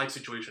poor life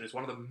situation is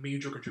one of the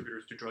major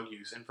contributors to drug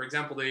use. And for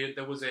example, during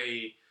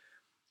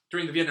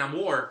the Vietnam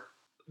War,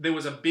 there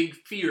was a big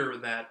fear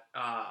that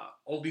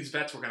all these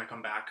vets were going to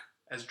come back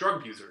as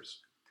drug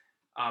abusers,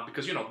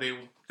 because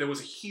there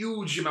was a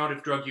huge amount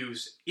of drug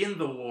use in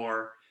the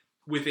war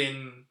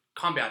within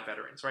combat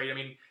veterans, right? I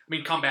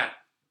mean combat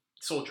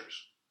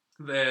soldiers.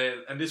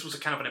 And this was a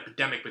kind of an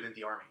epidemic within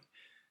the army.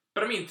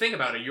 But I mean, think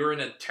about it. You're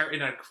in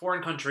a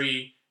foreign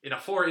country, in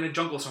a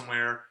jungle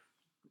somewhere,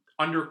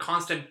 under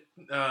constant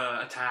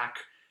attack.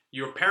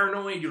 You're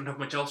paranoid. You don't have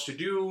much else to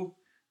do.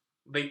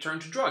 They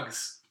turned to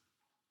drugs.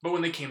 But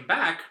when they came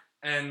back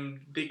and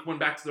they went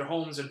back to their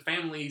homes and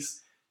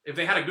families, if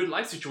they had a good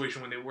life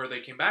situation where they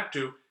came back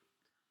to,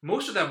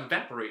 most of that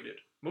evaporated.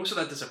 Most of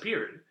that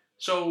disappeared.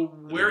 So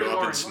where They you go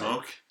up are in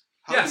smoke.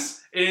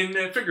 Yes, in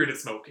figurative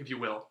smoke, if you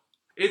will.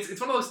 It's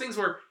one of those things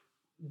where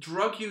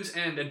drug use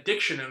and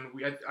addiction,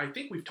 and I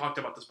think we've talked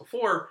about this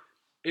before,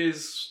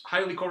 is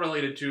highly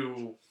correlated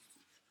to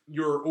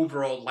your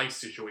overall life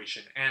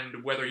situation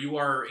and whether you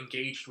are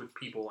engaged with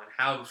people and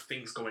have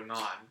things going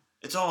on.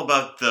 it's all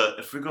about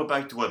if we go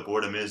back to what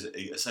boredom is,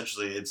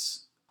 essentially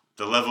it's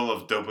the level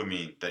of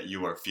dopamine that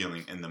you are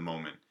feeling in the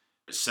moment.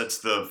 It sets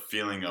the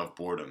feeling of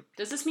boredom.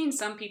 Does this mean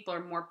some people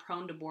are more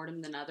prone to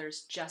boredom than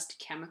others just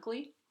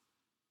chemically?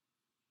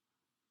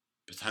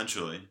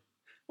 Potentially.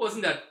 Well,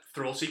 isn't that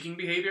thrill-seeking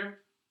behavior?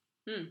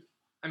 Hmm.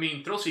 I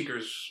mean, thrill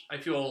seekers, I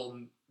feel,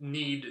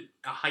 need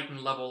a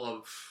heightened level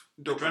of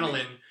Dopamine.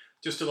 adrenaline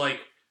just to, like,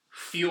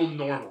 feel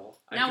normal.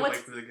 I Now, feel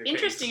what's like the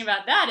interesting case.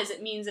 about that is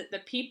it means that the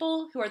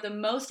people who are the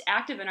most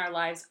active in our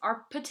lives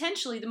are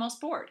potentially the most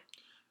bored.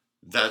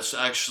 That's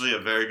actually a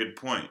very good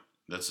point.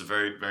 That's a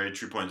very, very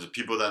true point. The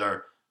people that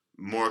are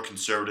more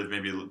conservative,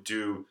 maybe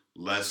do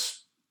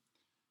less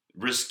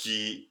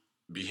risky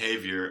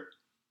behavior,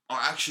 are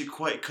actually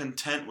quite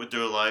content with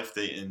their life.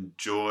 They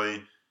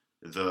enjoy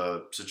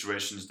the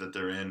situations that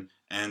they're in,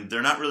 and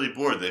they're not really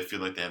bored. They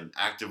feel like they have an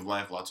active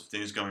life, lots of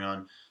things going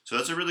on. So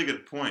that's a really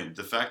good point.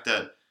 The fact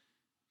that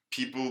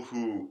people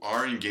who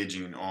are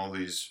engaging in all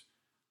these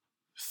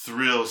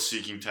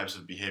thrill-seeking types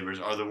of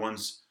behaviors are the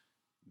ones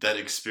that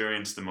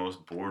experience the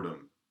most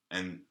boredom,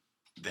 and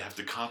they have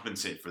to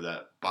compensate for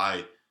that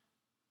by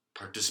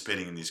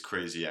participating in these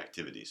crazy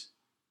activities.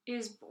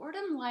 Is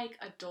boredom like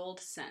a dulled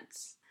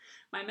sense?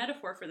 My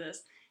metaphor for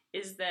this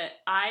is that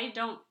I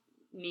don't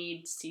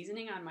need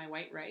seasoning on my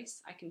white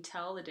rice. I can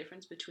tell the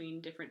difference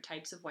between different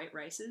types of white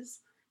rices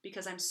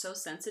because I'm so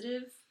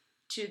sensitive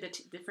to the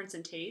difference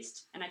in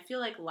taste, and I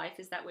feel like life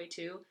is that way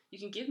too. You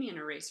can give me an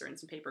eraser and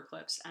some paper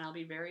clips and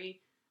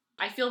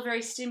I feel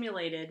very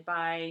stimulated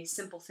by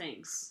simple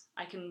things.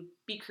 I can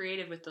be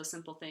creative with those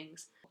simple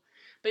things.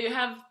 But you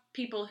have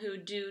people who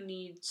do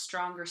need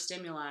stronger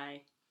stimuli,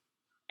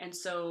 and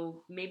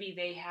so maybe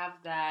they have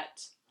that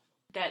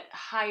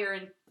higher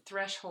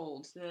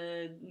threshold,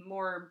 the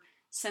more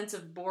sense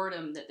of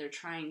boredom that they're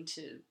trying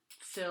to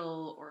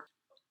fill. Or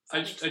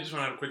I just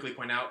want to quickly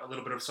point out a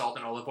little bit of salt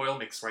and olive oil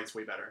makes rice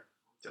way better.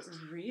 Just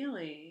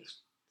Really?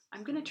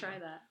 I'm gonna try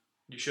that.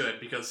 You should,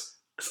 because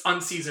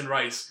unseasoned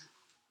rice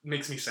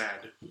makes me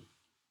sad.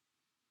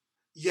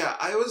 Yeah,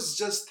 I was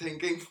just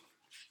thinking.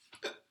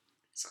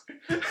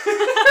 You're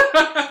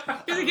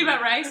thinking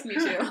about rice? Me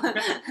too.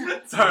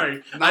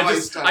 Sorry, Now I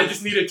started.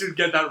 just needed to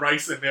get that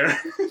rice in there.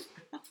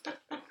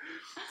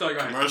 Sorry, go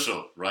ahead.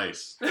 Commercial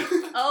rice.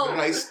 Oh.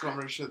 Rice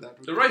commercial that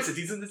would The be. rice, it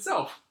seasons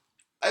itself.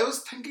 I was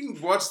thinking,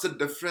 what's the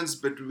difference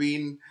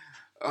between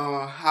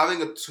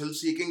having a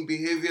thrill-seeking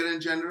behavior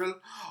in general,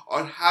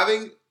 or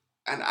having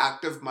an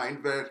active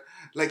mind where,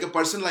 like, a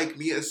person like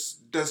me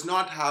does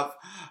not have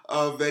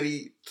a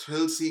very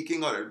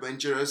thrill-seeking or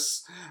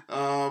adventurous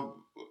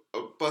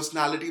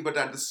personality, but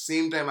at the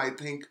same time, I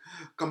think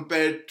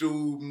compared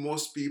to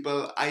most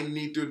people, I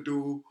need to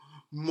do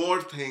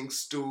more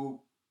things to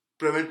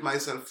prevent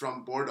myself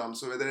from boredom.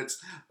 So whether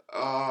it's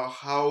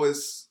how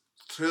is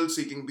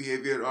thrill-seeking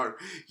behavior, or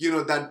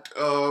that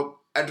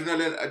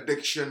adrenaline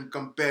addiction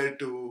compared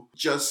to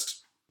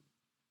just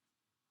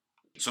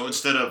So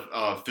instead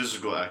of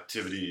physical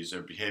activities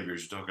or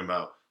behaviors, you're talking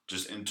about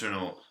just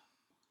internal,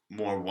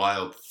 more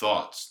wild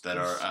thoughts that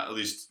are at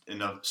least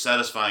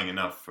satisfying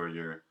enough for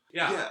your.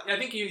 Yeah. I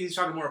think he's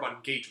talking more about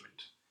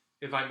engagement,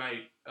 if I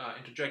might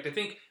interject. I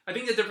think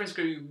the difference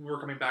we're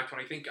coming back to,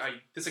 and I think I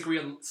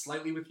disagree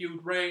slightly with you,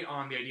 Ray,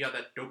 on the idea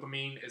that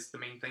dopamine is the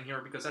main thing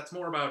here, because that's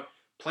more about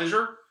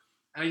pleasure,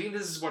 and I think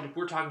this is what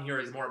we're talking here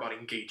is more about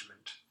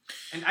engagement.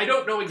 And I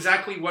don't know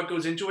exactly what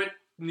goes into it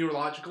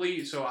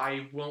neurologically, so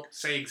I won't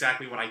say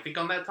exactly what I think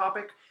on that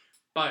topic,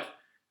 but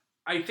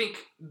I think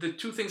the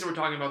two things that we're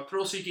talking about,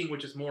 thrill-seeking,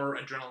 which is more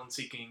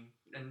adrenaline-seeking,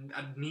 and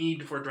a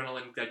need for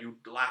adrenaline that you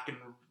lack in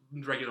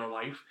regular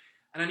life,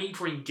 and a need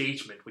for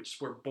engagement, which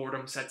is where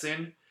boredom sets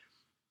in.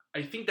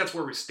 I think that's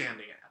where we're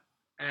standing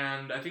at.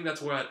 And I think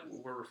that's what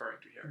we're referring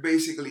to here.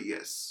 basically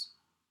yes.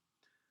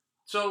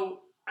 So,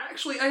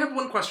 actually, I have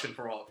one question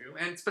for all of you,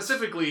 and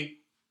specifically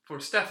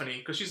for Stephanie,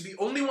 because she's the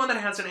only one that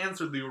hasn't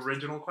answered the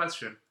original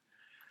question.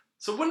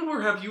 So when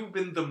have you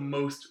been the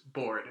most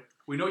bored?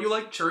 We know you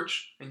like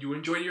church, and you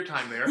enjoy your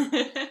time there.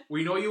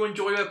 We know you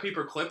enjoy a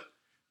paperclip.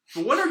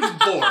 But when are you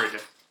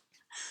bored?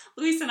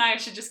 Luis and I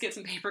should just get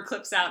some paper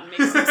clips out and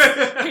make some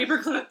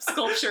paperclip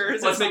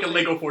sculptures. Let's or make a something.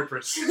 Lego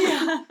fortress.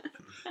 Yeah.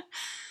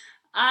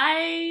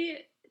 I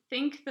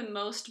think the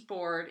most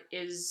bored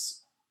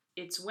it's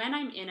when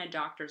I'm in a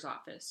doctor's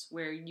office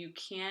where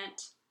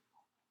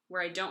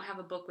where I don't have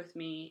a book with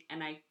me,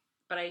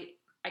 but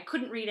I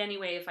couldn't read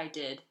anyway if I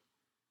did.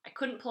 I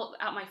couldn't pull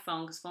out my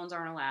phone because phones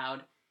aren't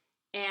allowed.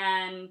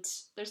 And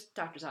there's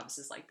doctor's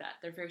offices like that.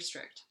 They're very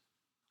strict.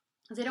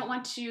 They don't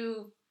want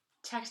you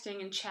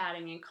texting and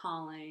chatting and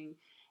calling.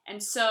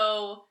 And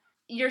so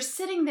you're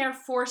sitting there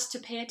forced to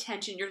pay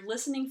attention. You're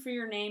listening for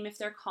your name if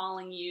they're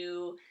calling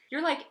you.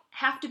 You're like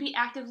have to be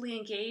actively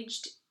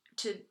engaged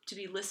to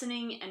be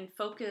listening and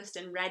focused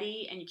and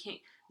ready, and you can't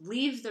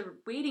leave the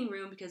waiting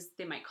room because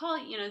they might call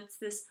you. It's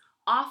this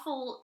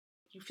awful,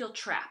 you feel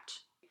trapped.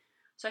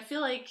 So I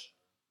feel like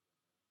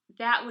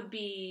that would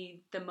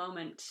be the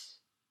moment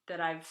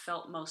that I've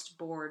felt most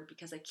bored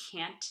because I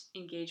can't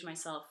engage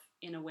myself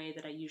in a way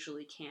that I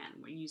usually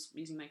can,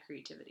 using my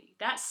creativity.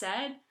 That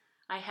said,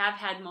 I have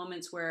had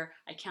moments where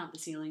I count the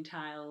ceiling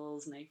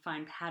tiles and I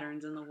find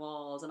patterns in the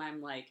walls, and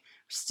I'm like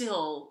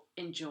still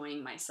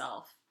enjoying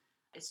myself.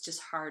 It's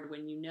just hard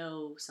when you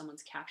know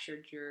someone's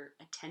captured your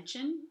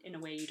attention in a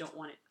way you don't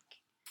want it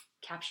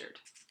captured.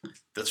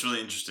 That's really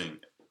interesting.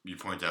 You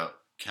point out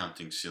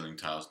counting ceiling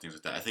tiles, things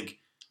like that. I think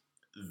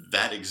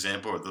that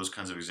example or those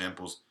kinds of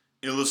examples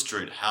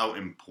illustrate how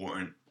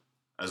important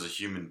as a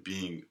human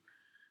being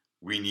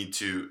we need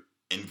to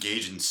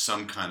engage in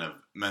some kind of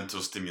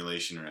mental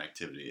stimulation or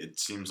activity. It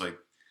seems like,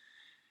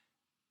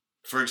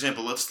 for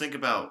example, let's think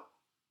about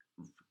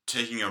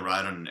taking a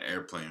ride on an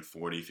airplane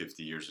 40,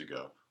 50 years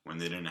ago when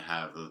they didn't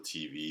have the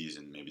TVs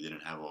and maybe they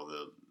didn't have all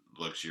the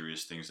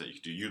luxurious things that you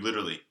could do. You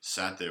literally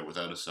sat there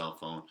without a cell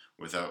phone,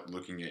 without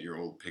looking at your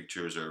old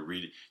pictures or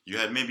reading. You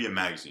had maybe a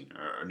magazine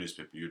or a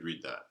newspaper. You'd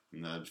read that,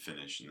 and that'd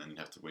finish, and then you'd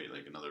have to wait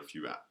like another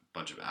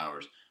bunch of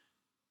hours.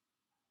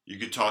 You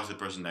could talk to the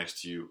person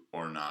next to you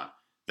or not.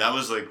 That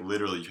was like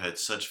literally you had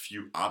such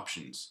few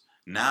options.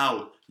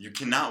 Now you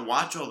cannot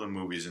watch all the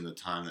movies in the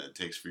time that it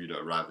takes for you to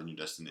arrive at your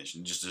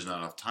destination. Just there's not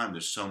enough time.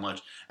 There's so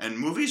much, and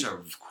movies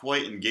are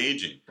quite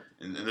engaging,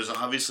 and there's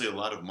obviously a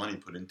lot of money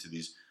put into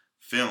these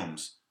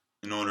films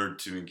in order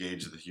to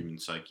engage the human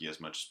psyche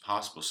as much as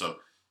possible. So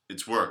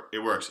it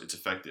works, it's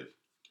effective.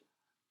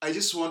 I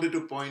just wanted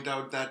to point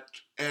out that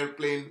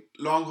airplane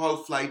long haul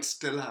flight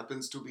still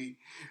happens to be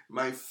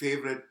my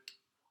favorite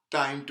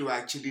time to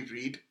actually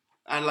read.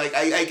 And like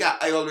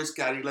I always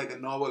carry like a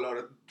novel or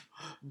a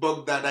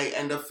book that I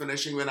end up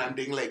finishing when I'm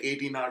taking like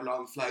 18-hour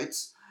long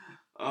flights.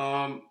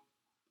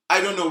 I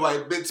don't know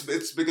why.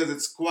 It's because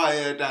it's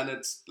quiet and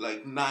it's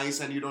like nice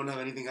and you don't have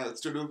anything else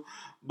to do.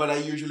 But I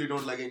usually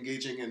don't like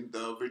engaging in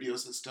the video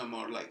system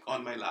or like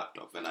on my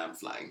laptop when I'm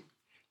flying.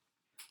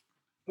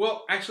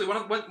 Well, actually,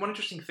 one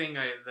interesting thing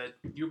that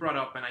you brought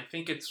up, and I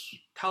think it's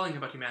telling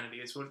about humanity,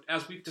 is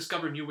as we've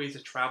discovered new ways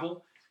to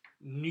travel,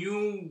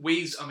 new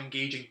ways of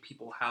engaging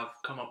people have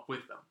come up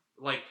with them.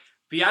 Like,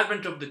 the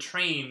advent of the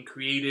train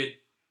created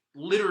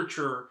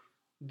literature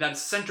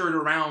that's centered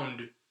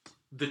around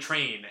the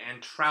train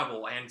and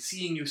travel and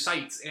seeing new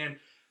sights. And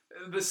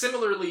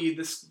similarly,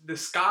 the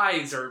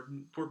skies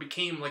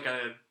became like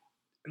a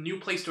new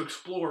place to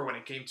explore when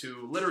it came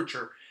to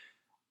literature.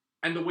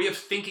 And the way of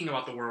thinking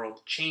about the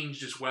world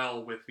changed as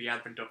well with the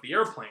advent of the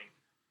airplane.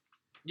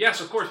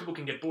 Yes, of course, people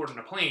can get bored on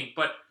a plane,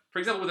 but for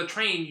example, with a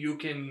train, you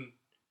can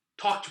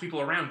talk to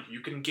people around you.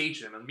 You can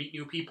engage them and meet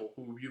new people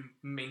who you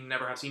may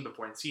never have seen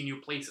before and see new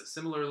places.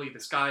 Similarly, the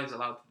skies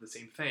allow the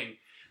same thing.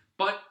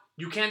 But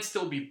you can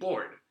still be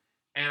bored.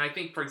 And I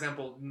think, for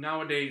example,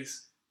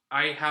 nowadays,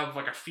 I have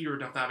like a fear of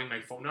not having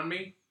my phone on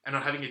me and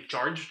not having it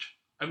charged.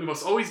 I mean, it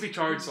must always be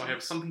charged, so I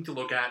have something to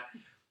look at,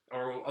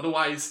 or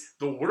otherwise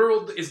the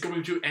world is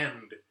going to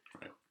end.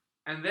 Right.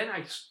 And then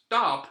I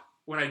stop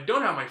when I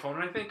don't have my phone,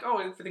 and I think, oh,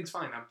 everything's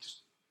fine. I'm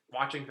just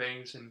watching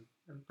things, and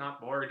I'm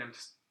not bored. I'm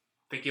just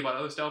thinking about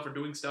other stuff or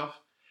doing stuff.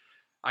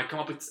 I come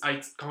up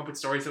with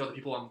stories about the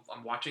people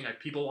I'm watching. I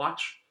people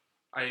watch.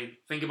 I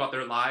think about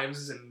their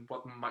lives and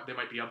what they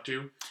might be up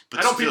to.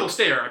 But I don't still, people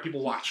stare. I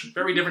people watch.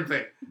 Very different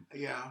thing.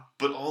 Yeah.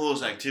 But all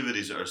those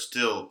activities are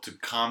still to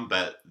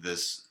combat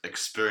this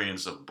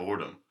experience of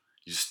boredom.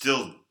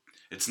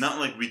 It's not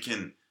like we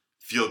can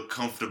feel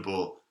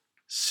comfortable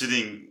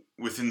sitting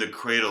within the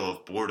cradle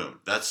of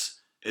boredom.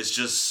 It's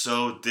just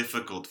so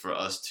difficult for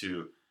us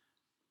to.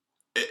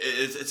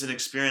 It's an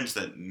experience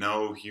that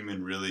no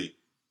human really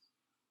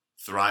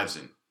thrives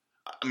in.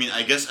 I mean,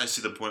 I guess I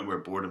see the point where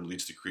boredom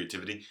leads to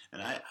creativity,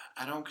 and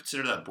I don't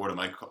consider that boredom.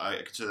 I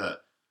consider that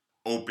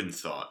open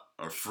thought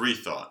or free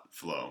thought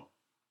flow,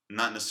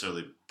 not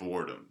necessarily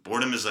boredom.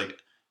 Boredom is like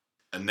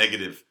a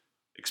negative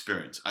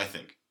experience, I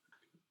think.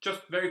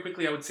 Just very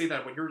quickly, I would say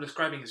that what you're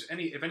describing is,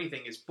 if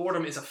anything, is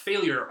boredom is a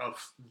failure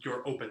of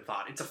your open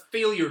thought. It's a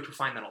failure to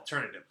find an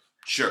alternative.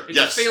 Sure. It's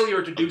yes. a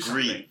failure to do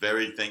Agree.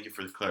 something. Thank you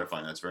for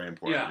clarifying. That's very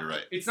important. Yeah. You're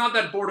right. It's not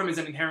that boredom is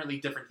an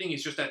inherently different thing.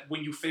 It's just that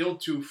when you fail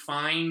to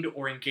find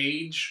or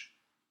engage,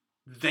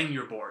 then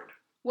you're bored.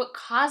 What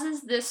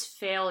causes this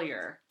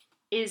failure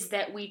is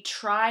that we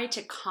try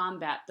to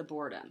combat the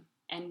boredom.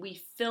 And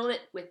we fill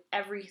it with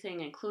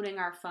everything, including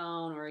our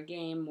phone or a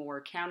game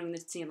or counting the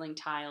ceiling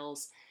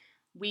tiles.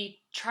 We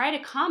try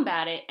to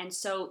combat it, and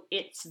so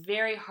it's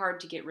very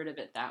hard to get rid of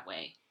it that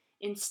way.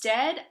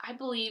 Instead, I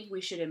believe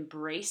we should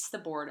embrace the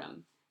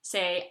boredom.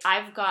 Say,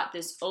 I've got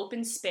this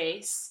open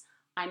space,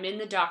 I'm in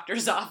the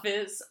doctor's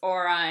office,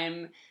 or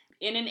I'm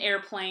in an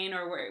airplane,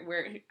 or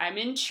where I'm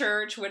in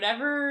church,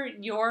 whatever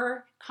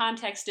your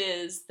context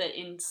is that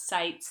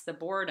incites the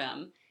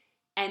boredom,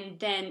 and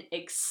then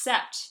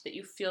accept that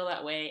you feel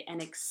that way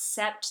and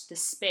accept the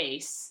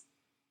space,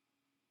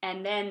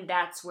 and then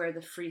that's where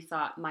the free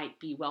thought might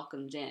be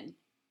welcomed in.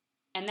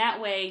 And that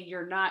way,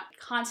 you're not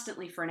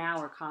constantly for an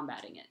hour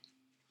combating it.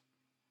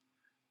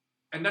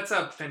 And that's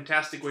a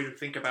fantastic way to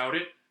think about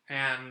it.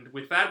 And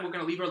with that, we're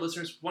going to leave our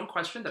listeners one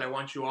question that I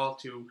want you all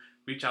to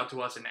reach out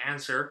to us and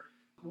answer.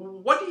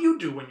 What do you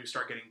do when you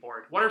start getting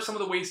bored? What are some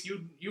of the ways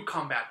you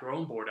combat your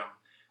own boredom?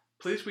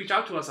 Please reach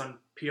out to us on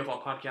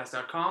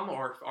pflpodcast.com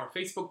or our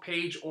Facebook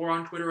page or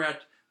on Twitter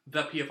at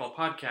the PFL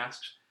podcast.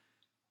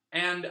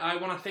 And I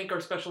want to thank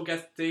our special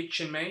guest today,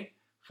 Chinmay,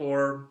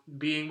 for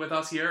being with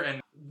us here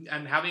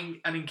and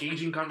having an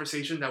engaging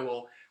conversation that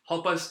will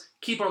help us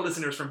keep our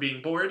listeners from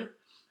being bored.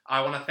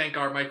 I want to thank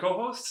my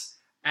co-hosts,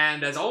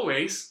 and as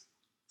always,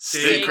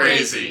 Stay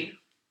crazy.